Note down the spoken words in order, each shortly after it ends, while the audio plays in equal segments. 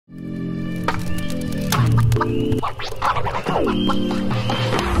Hey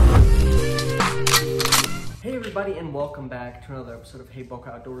everybody, and welcome back to another episode of Hey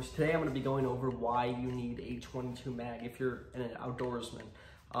Boca Outdoors. Today I'm going to be going over why you need a 22 mag if you're an outdoorsman.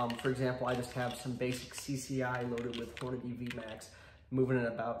 For example, I just have some basic CCI loaded with Hornady VMAX, moving at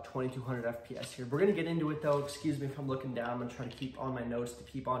about 2200 FPS here. We're going to get into it though. Excuse me if I'm looking down. I'm going to try to keep on my notes to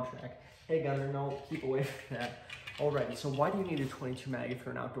keep on track. Hey Gunner, no, keep away from that. Alrighty, so why do you need a 22 mag if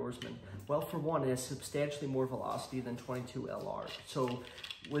you're an outdoorsman? Well, for one, it has substantially more velocity than 22 LR. So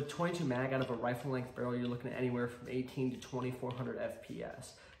with 22 mag out of a rifle length barrel, you're looking at anywhere from 18 to 2400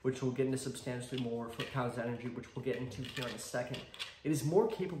 FPS, which will get into substantially more foot-pounds of energy, which we'll get into here in a second. It is more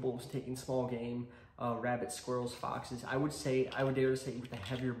capable of taking small game, rabbits, squirrels, foxes. I would dare to say with a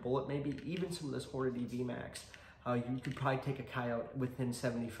heavier bullet, maybe even some of this Hornady VMAX, you could probably take a coyote within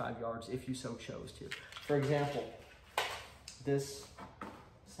 75 yards if you so chose to. For example, this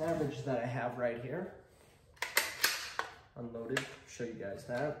Savage that I have right here, unloaded, show you guys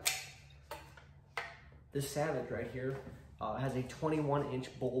that. This Savage right here has a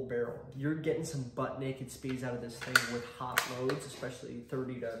 21-inch bull barrel. You're getting some butt naked speeds out of this thing with hot loads, especially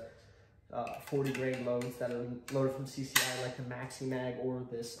 30 to 40 grade loads that are loaded from CCI like the Maxi Mag or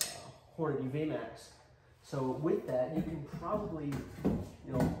this Hornady VMAX. So with that, you can probably,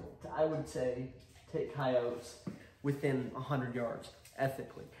 I would say, take coyotes within 100 yards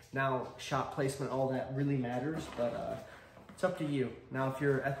ethically. Now, shot placement, all that really matters, but it's up to you. Now, if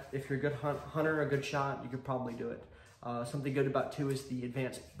you're a good hunter, a good shot, you could probably do it. Something good about too is the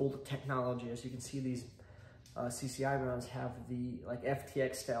advanced bolt technology. As you can see, these CCI rounds have the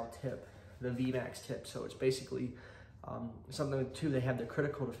FTX style tip, the VMAX tip. So it's basically something too. They have the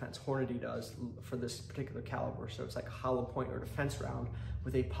critical defense. Hornady does for this particular caliber. So it's like a hollow point or defense round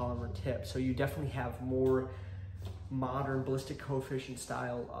with a polymer tip. So you definitely have more modern ballistic coefficient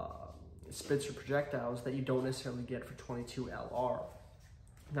style Spitzer projectiles that you don't necessarily get for 22 LR.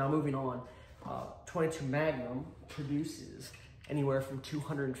 Now moving on, 22 Magnum produces anywhere from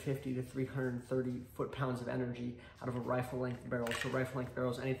 250 to 330 foot-pounds of energy out of a rifle length barrel. So rifle length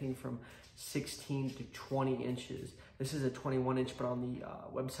barrels, anything from 16 to 20 inches. This is a 21-inch, but on the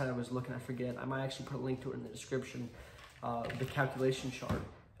website I was looking, I forget, I might actually put a link to it in the description, the calculation chart.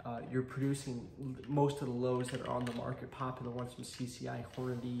 You're producing most of the loads that are on the market, popular ones from CCI,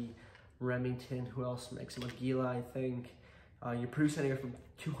 Hornady, Remington, who else makes them? Aguila, I think. You produce anywhere from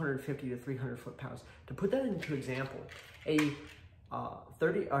 250 to 300 foot-pounds. To put that into example, a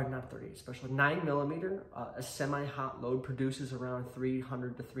 9mm, a semi-hot load produces around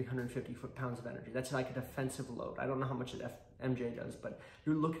 300 to 350 foot-pounds of energy. That's like a defensive load. I don't know how much MJ does, but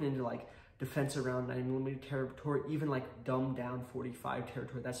you're looking into like defense around 9mm territory, even like dumbed down 45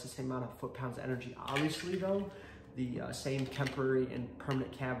 territory. That's the same amount of foot-pounds of energy. Obviously though, the same temporary and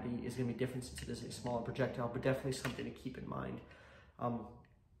permanent cavity is going to be different since it is a smaller projectile, but definitely something to keep in mind.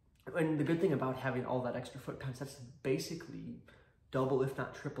 And the good thing about having all that extra foot-pounds, that's basically double, if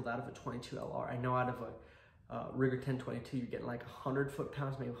not triple, that of a 22 LR. I know out of a Rigger 1022, you're getting like 100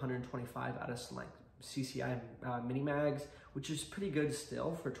 foot-pounds, maybe 125 out of some like CCI mini mags, which is pretty good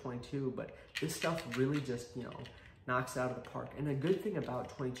still for 22, but this stuff really just, knocks it out of the park. And the good thing about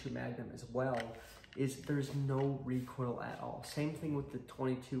 22 Magnum as well is there's no recoil at all. Same thing with the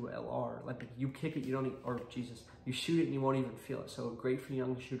 22 LR. Like you kick it, you don't even, you shoot it and you won't even feel it. So great for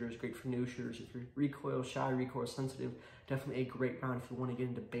young shooters, great for new shooters. If you're recoil shy, recoil sensitive, definitely a great round if you want to get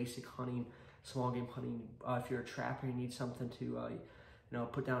into basic hunting, small game hunting. If you're a trapper, you need something to,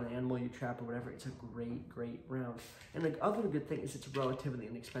 put down an animal you trap or whatever. It's a great round. And the other good thing is it's relatively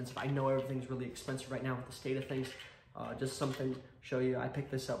inexpensive. I know everything's really expensive right now with the state of things. Just something to show you, I picked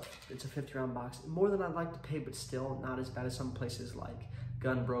this up. It's a 50-round box. More than I'd like to pay, but still not as bad as some places like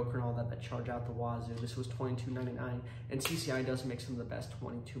Gun Broker and all that charge out the wazoo. This was $22.99, and CCI does make some of the best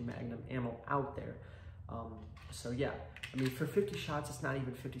 22 Magnum ammo out there. So yeah, I mean, for 50 shots, it's not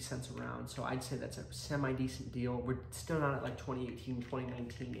even 50 cents a round, so I'd say that's a semi-decent deal. We're still not at like 2018,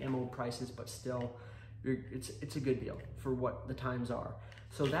 2019 ammo prices, but still, it's a good deal for what the times are.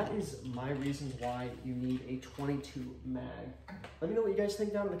 So that is my reasons why you need a 22 mag. Let me know what you guys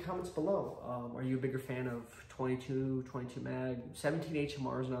think down in the comments below. Are you a bigger fan of 22 mag? 17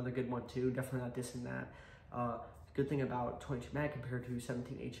 HMR is another good one too. Definitely not dissing that. Good thing about 22 mag compared to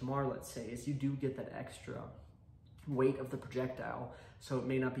 17 HMR, let's say, is you do get that extra weight of the projectile, so it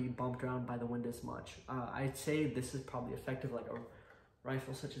may not be bumped around by the wind as much. I'd say this is probably effective like a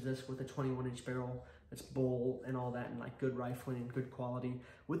rifle such as this with a 21-inch barrel. It's bowl and all that, and like good rifling and good quality.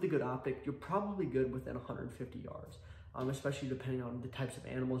 With the good optic, you're probably good within 150 yards, especially depending on the types of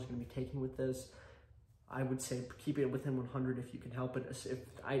animals you're gonna be taking with this. I would say keep it within 100 if you can help it, if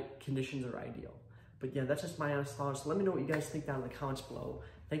conditions are ideal. But yeah, that's just my honest thoughts. Let me know what you guys think down in the comments below.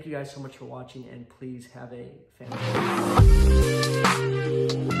 Thank you guys so much for watching, and please have a fantastic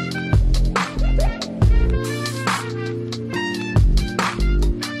day.